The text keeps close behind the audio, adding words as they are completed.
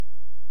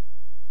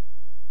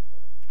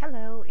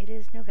Hello, it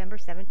is November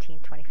 17,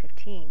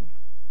 2015.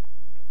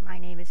 My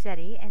name is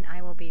Zeddy, and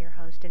I will be your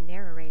host and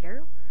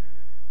narrator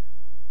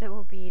that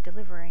will be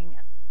delivering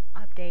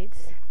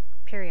updates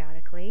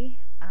periodically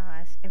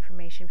as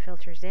information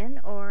filters in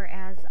or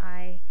as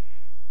I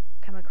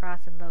come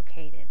across and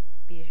locate it.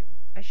 Be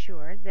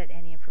assured that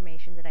any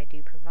information that I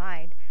do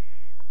provide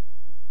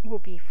will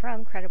be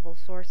from credible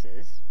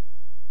sources,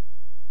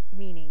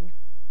 meaning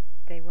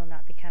they will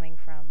not be coming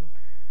from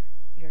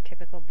your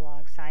typical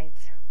blog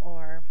sites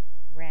or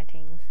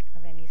rantings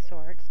of any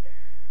sorts.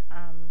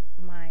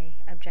 My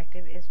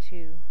objective is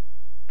to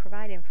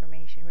provide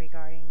information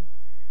regarding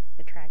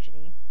the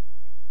tragedy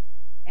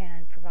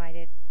and provide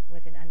it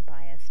with an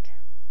unbiased,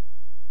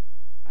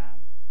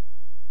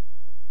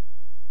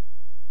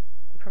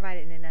 provide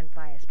it in an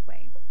unbiased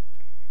way.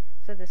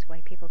 So this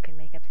way people can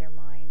make up their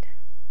mind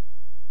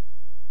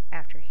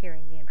after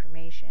hearing the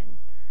information.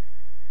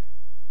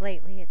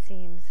 Lately it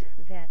seems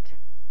that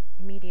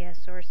media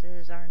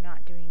sources are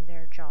not doing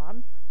their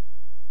job.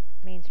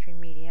 Mainstream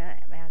media,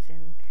 as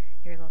in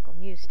your local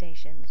news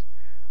stations,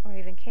 or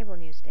even cable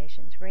news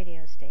stations,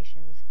 radio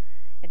stations.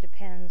 It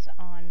depends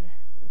on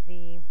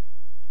the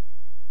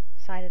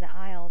side of the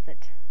aisle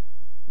that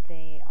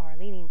they are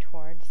leaning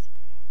towards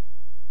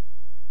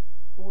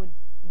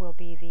will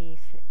be the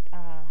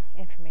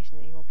information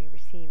that you will be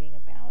receiving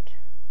about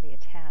the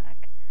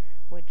attack,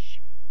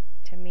 which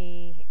to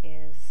me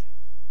is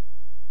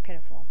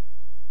pitiful,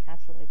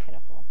 absolutely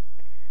pitiful.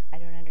 I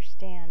don't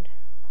understand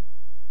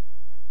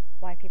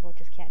why people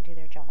just can't do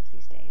their jobs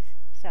these days.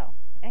 So,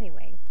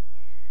 anyway,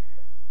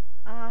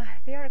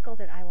 the article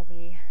that I will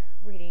be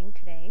reading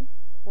today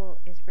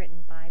is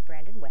written by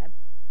Brandon Webb,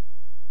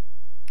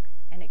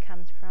 and it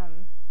comes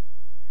from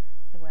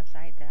the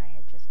website that I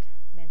had just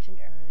mentioned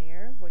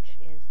earlier, which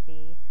is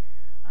the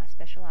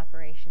Special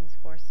Operations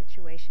Force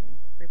Situation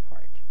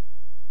Report.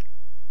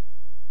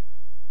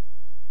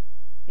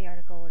 The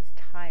article is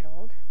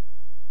titled,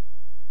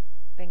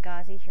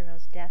 Benghazi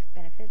Heroes' Death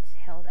Benefits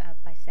Held Up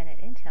by Senate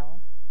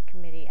Intel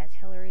Committee as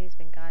Hillary's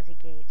Benghazi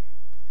Gate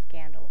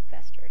Scandal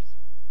Festers.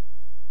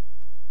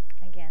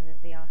 Again,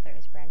 the author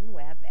is Brandon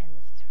Webb, and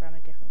this is from a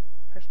different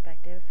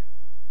perspective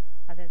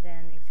other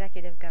than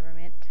executive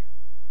government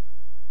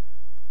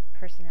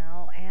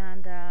personnel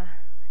and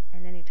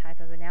any type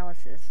of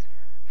analysis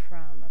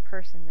from a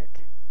person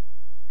that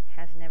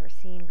has never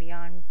seen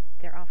beyond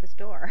their office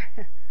door.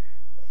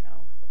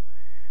 So,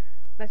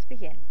 let's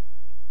begin.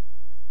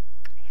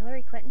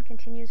 Hillary Clinton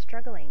continues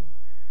struggling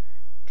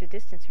to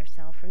distance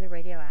herself from the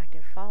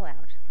radioactive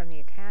fallout from the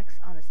attacks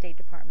on the State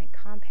Department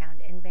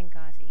compound in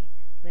Benghazi,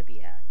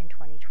 Libya, in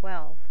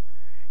 2012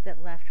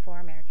 that left 4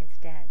 Americans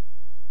dead.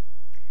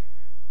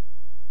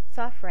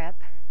 SOFREP,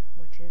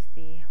 which is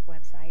the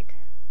website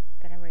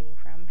that I'm reading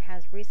from,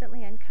 has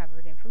recently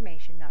uncovered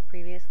information not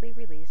previously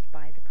released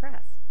by the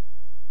press.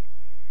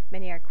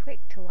 Many are quick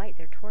to light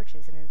their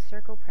torches and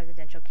encircle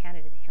presidential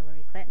candidate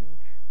Hillary Clinton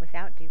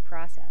without due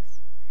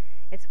process.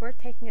 It's worth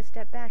taking a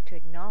step back to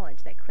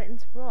acknowledge that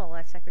Clinton's role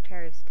as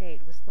Secretary of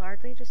State was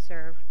largely to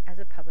serve as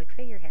a public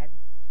figurehead.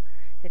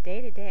 The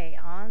day-to-day,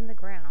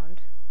 on-the-ground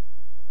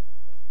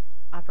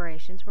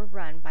operations were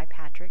run by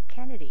Patrick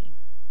Kennedy.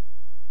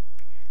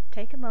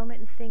 Take a moment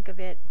and think of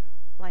it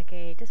like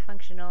a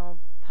dysfunctional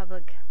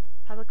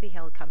publicly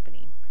held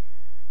company.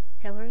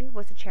 Hillary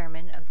was the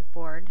chairman of the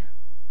board,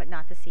 but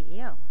not the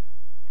CEO.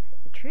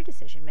 The true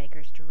decision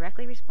makers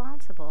directly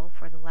responsible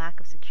for the lack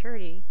of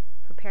security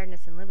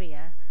preparedness in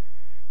Libya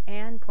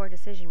and poor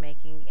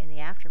decision-making in the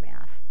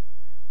aftermath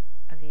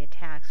of the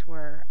attacks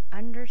were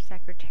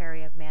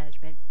Undersecretary of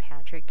Management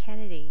Patrick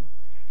Kennedy,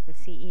 the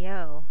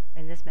CEO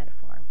in this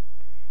metaphor,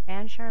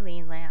 and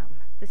Charlene Lamb,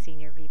 the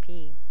Senior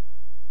VP.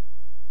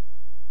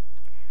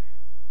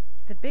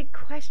 The big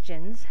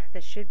questions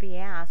that should be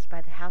asked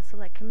by the House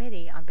Select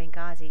Committee on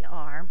Benghazi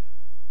are,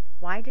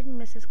 why didn't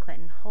Mrs.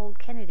 Clinton hold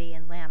Kennedy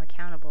and Lamb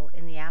accountable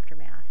in the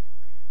aftermath?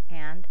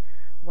 And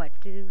what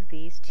do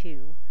these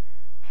two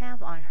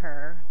have on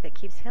her that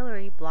keeps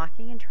Hillary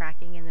blocking and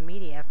tracking in the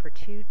media for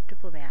 2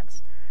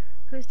 diplomats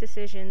whose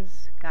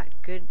decisions got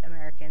good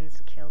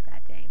Americans killed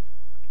that day?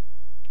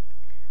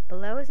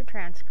 Below is a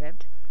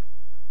transcript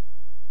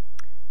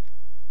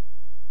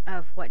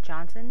of what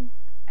Johnson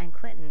and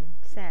Clinton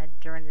said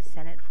during the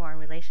Senate Foreign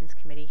Relations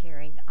Committee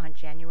hearing on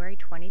January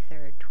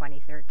 23,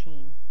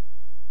 2013.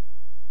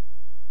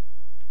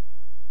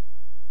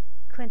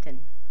 Clinton: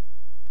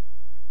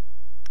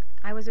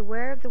 I was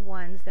aware of the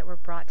ones that were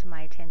brought to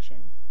my attention.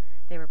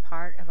 They were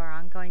part of our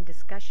ongoing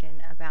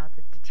discussion about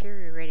the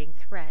deteriorating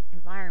threat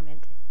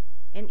environment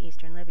in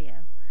eastern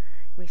Libya.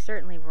 We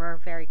certainly were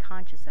very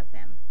conscious of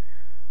them.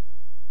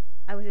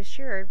 I was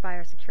assured by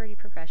our security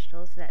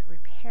professionals that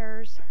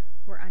repairs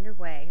were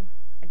underway.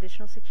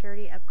 Additional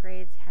security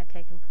upgrades had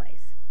taken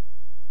place.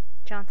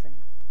 Johnson: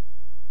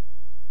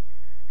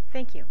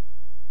 Thank you.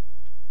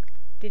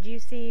 Did you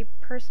see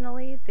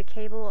personally the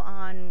cable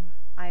on,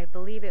 I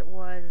believe it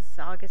was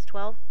August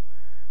 12th,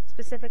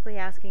 specifically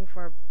asking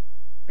for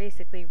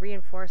basically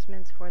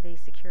reinforcements for the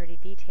security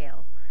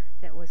detail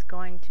that was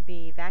going to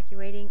be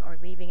evacuating or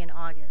leaving in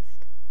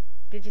August?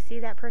 Did you see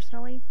that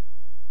personally?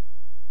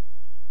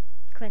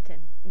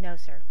 Clinton: no,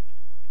 sir.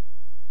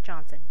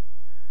 Johnson: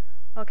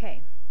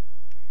 okay.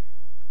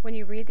 When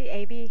you read the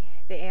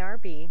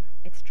ARB,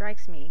 it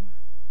strikes me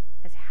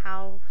as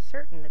how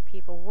certain the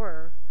people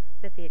were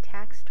that the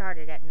attack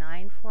started at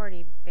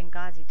 9:40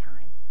 Benghazi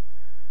time.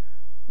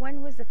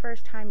 When was the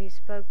first time you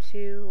spoke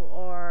to,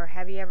 or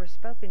have you ever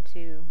spoken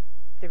to,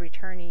 the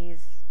returnees,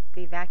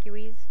 the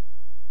evacuees?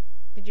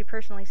 Did you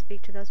personally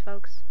speak to those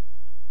folks?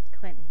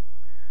 Clinton: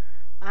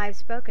 I've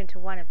spoken to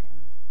one of them,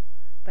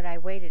 but I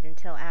waited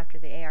until after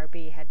the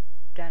ARB had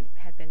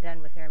been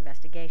done with their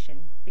investigation,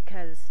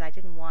 because I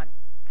didn't want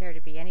there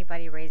to be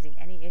anybody raising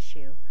any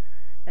issue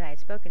that I had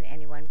spoken to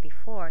anyone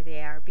before the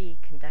ARB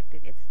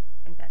conducted its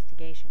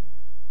investigation.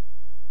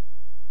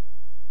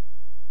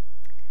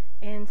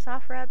 In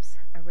SOFREP's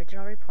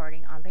original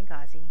reporting on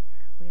Benghazi,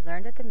 we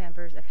learned that the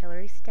members of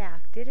Hillary's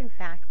staff did in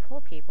fact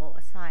pull people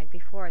aside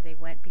before they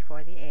went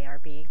before the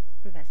ARB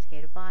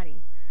investigative body.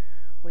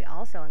 We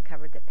also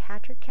uncovered that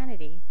Patrick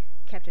Kennedy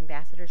kept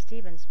Ambassador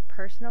Stevens'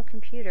 personal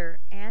computer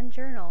and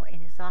journal in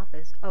his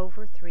office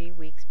over 3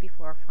 weeks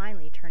before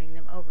finally turning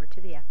them over to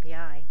the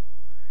FBI.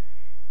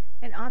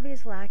 An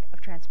obvious lack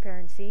of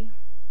transparency,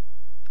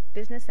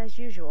 business as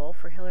usual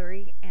for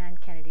Hillary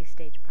and Kennedy's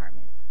State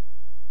Department.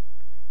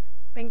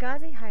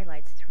 Benghazi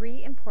highlights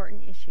 3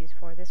 important issues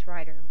for this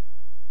writer.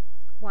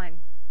 1.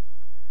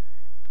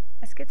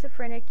 A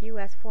schizophrenic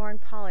U.S. foreign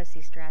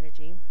policy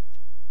strategy,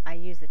 I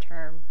use the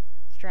term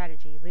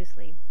strategy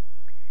loosely,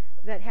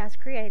 that has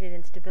created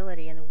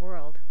instability in the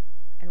world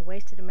and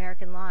wasted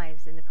American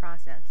lives in the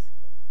process.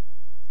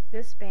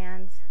 This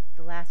spans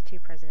the last 2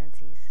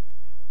 presidencies.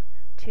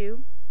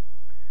 2.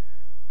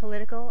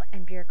 Political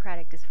and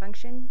bureaucratic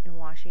dysfunction in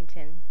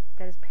Washington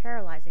that is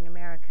paralyzing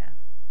America.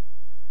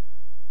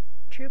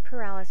 True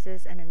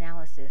paralysis and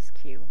analysis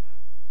cue,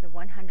 the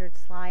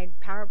 100-slide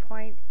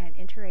PowerPoint and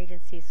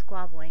interagency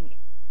squabbling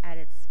at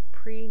its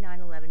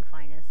pre-9/11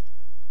 finest.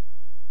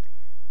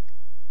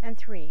 And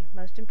 3,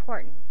 most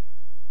important,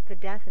 the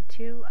death of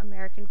 2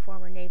 American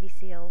former Navy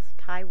SEALs,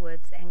 Ty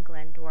Woods and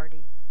Glen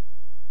Doherty.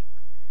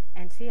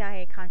 And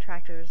CIA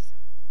contractors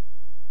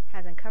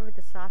has uncovered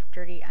the soft,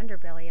 dirty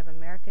underbelly of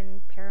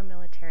American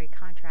paramilitary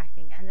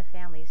contracting and the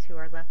families who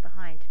are left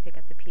behind to pick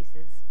up the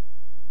pieces.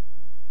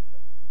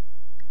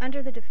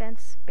 Under the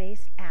Defense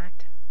Base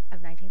Act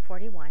of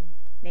 1941,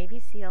 Navy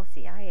SEAL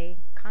CIA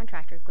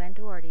contractor Glen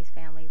Doherty's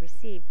family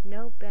received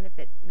no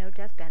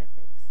death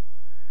benefits.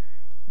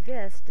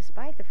 This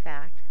despite the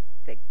fact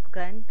that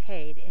Glen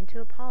paid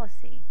into a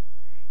policy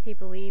he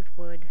believed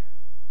would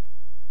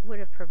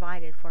have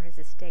provided for his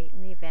estate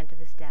in the event of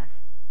his death.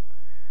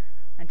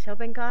 Until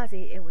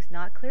Benghazi, it was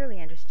not clearly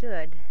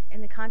understood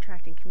in the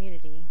contracting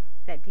community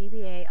that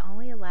DBA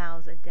only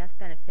allows a death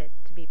benefit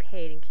to be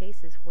paid in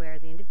cases where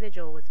the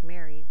individual was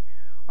married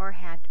or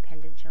had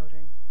dependent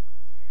children.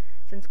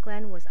 Since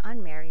Glen was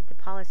unmarried, the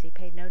policy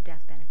paid no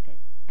death benefit,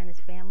 and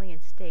his family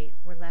and state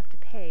were left to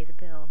pay the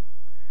bill.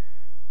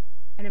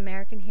 An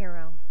American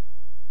hero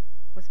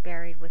was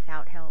buried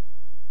without help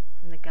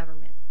from the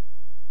government.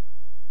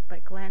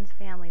 But Glen's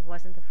family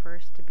wasn't the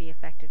first to be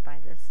affected by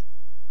this.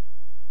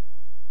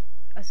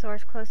 A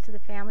source close to the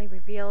family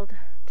revealed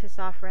to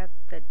SOFREP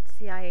that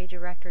CIA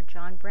Director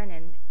John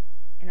Brennan,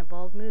 in a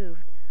bold move,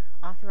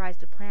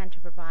 authorized a plan to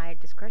provide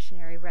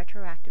discretionary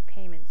retroactive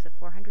payments of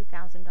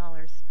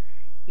 $400,000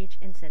 each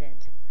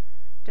incident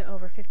to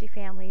over 50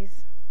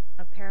 families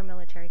of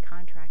paramilitary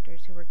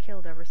contractors who were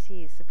killed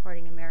overseas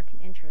supporting American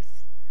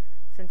interests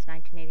since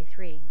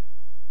 1983.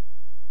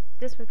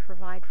 This would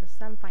provide for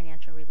some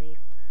financial relief,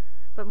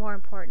 but more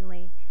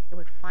importantly, it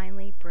would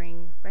finally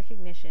bring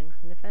recognition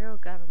from the federal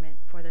government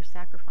for their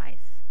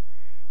sacrifice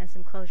and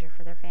some closure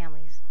for their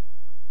families.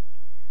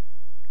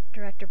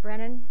 Director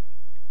Brennan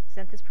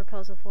sent this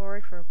proposal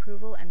forward for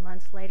approval, and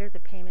months later the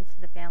payments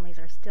to the families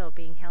are still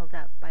being held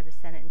up by the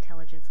Senate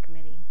Intelligence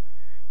Committee,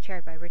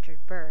 chaired by Richard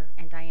Burr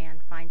and Dianne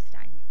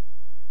Feinstein.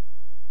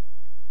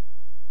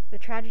 The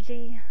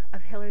tragedy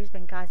of Hillary's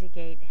Benghazi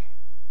Gate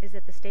is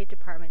that the State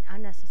Department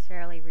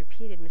unnecessarily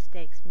repeated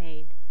mistakes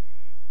made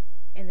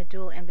in the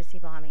dual embassy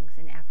bombings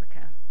in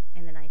Africa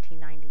in the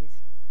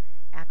 1990s.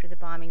 After the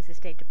bombings, the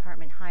State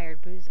Department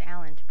hired Booz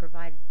Allen to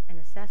provide an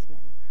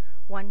assessment,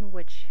 one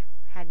which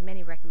had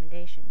many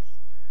recommendations.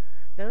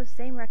 Those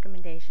same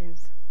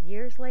recommendations,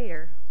 years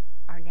later,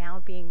 are now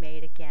being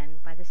made again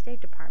by the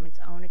State Department's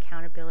own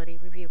Accountability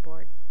Review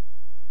Board.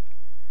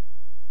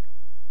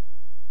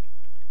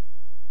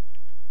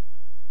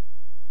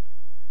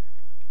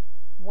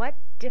 What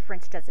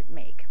difference does it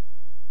make?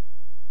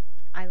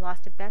 I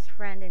lost a best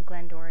friend in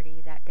Glen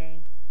Doherty that day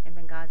in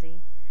Benghazi,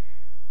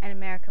 and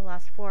America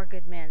lost 4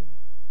 good men.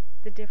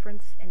 The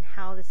difference in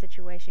how the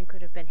situation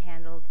could have been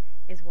handled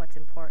is what's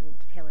important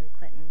to Hillary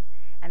Clinton,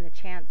 and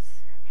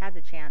had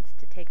the chance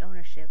to take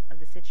ownership of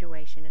the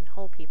situation and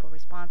hold people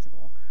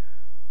responsible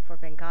for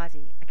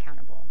Benghazi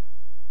accountable.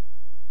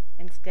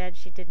 Instead,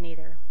 she did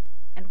neither.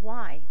 And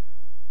why?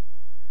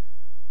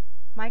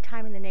 My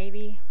time in the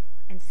Navy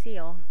and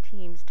SEAL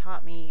teams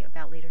taught me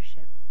about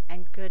leadership,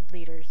 and good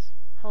leaders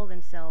hold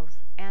themselves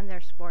and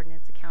their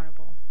subordinates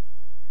accountable.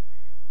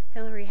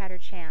 Hillary had her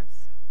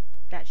chance.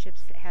 That ship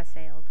has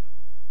sailed.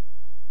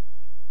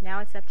 Now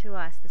it's up to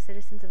us, the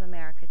citizens of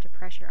America, to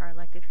pressure our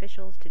elected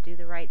officials to do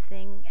the right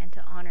thing and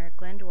to honor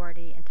Glen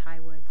Doherty and Ty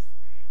Woods,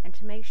 and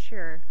to make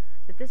sure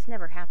that this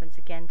never happens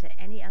again to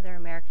any other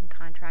American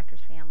contractor's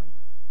family.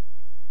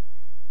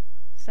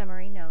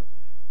 Summary note.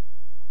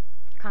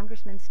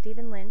 Congressman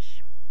Stephen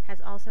Lynch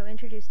has also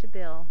introduced a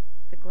bill,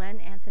 the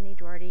Glen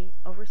Doherty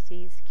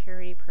Overseas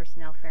Security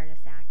Personnel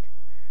Fairness Act,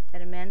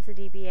 that amends the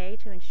DBA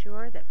to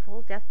ensure that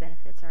full death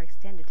benefits are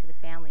extended to the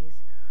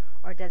families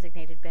or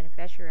designated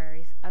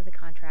beneficiaries of the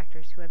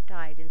contractors who have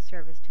died in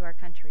service to our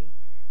country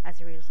as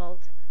a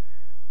result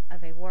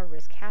of a war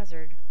risk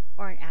hazard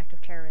or an act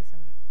of terrorism.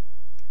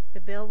 The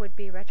bill would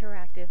be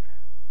retroactive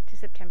to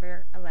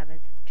September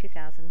 11th,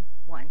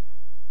 2001.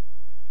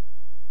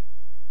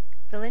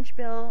 The Lynch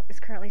bill is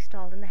currently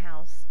stalled in the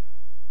House.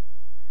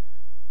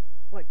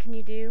 What can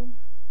you do?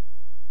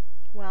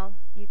 Well,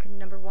 you can,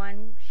 number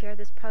one, share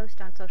this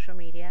post on social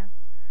media.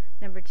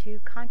 Number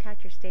two,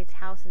 contact your state's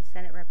House and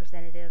Senate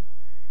representative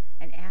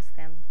and ask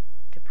them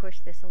to push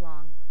this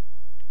along.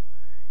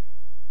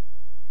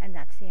 And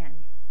that's the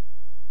end.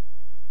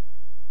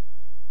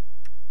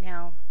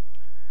 Now,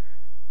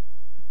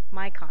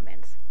 my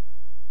comments.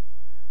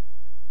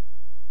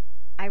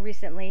 I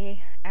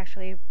recently,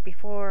 actually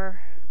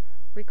before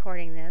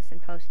recording this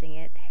and posting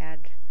it, had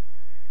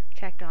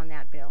checked on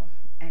that bill,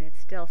 and it's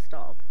still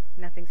stalled.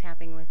 Nothing's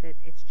happening with it.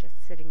 It's just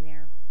sitting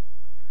there.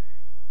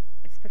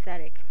 It's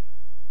pathetic.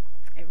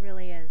 It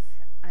really is.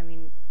 I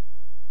mean,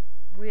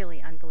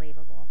 really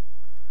unbelievable.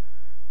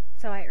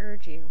 So I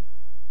urge you,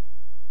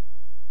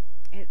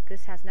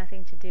 this has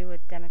nothing to do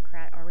with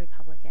Democrat or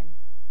Republican.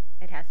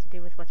 It has to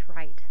do with what's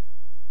right.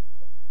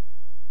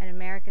 And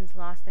Americans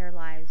lost their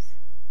lives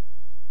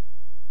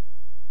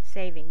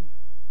saving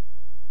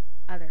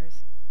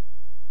others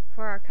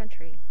for our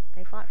country.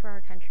 They fought for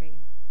our country.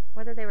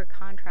 Whether they were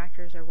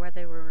contractors or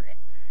whether they were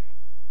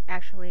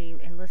actually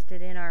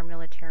enlisted in our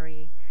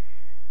military,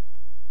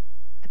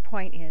 the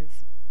point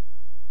is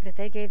that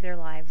they gave their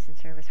lives in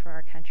service for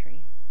our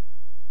country.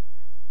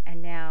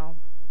 And now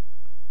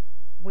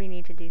we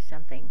need to do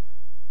something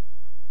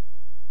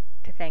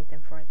to thank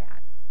them for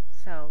that.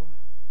 So,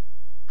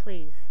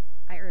 please,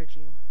 I urge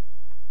you,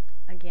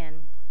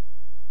 again,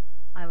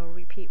 I will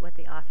repeat what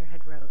the author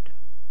had wrote.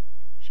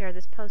 Share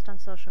this post on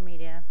social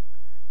media.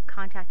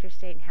 Contact your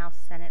state and House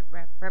Senate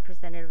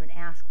representative and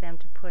ask them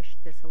to push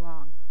this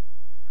along.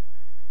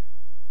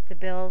 The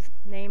bill's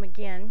name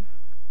again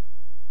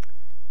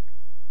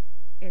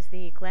is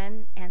the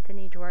Glen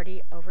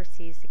Doherty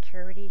Overseas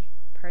Security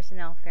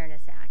Personnel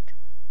Fairness Act.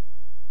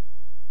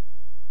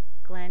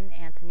 Glen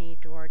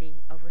Doherty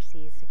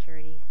Overseas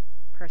Security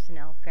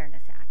Personnel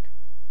Fairness Act.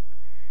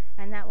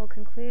 And that will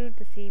conclude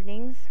this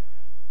evening's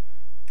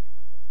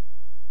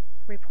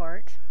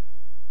report,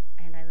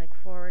 and I look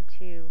forward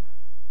to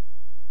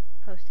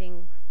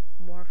posting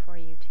more for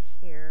you to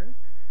hear.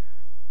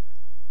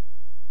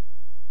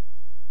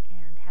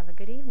 And have a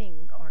good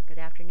evening, or good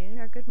afternoon,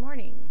 or good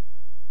morning.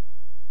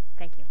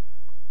 Thank you.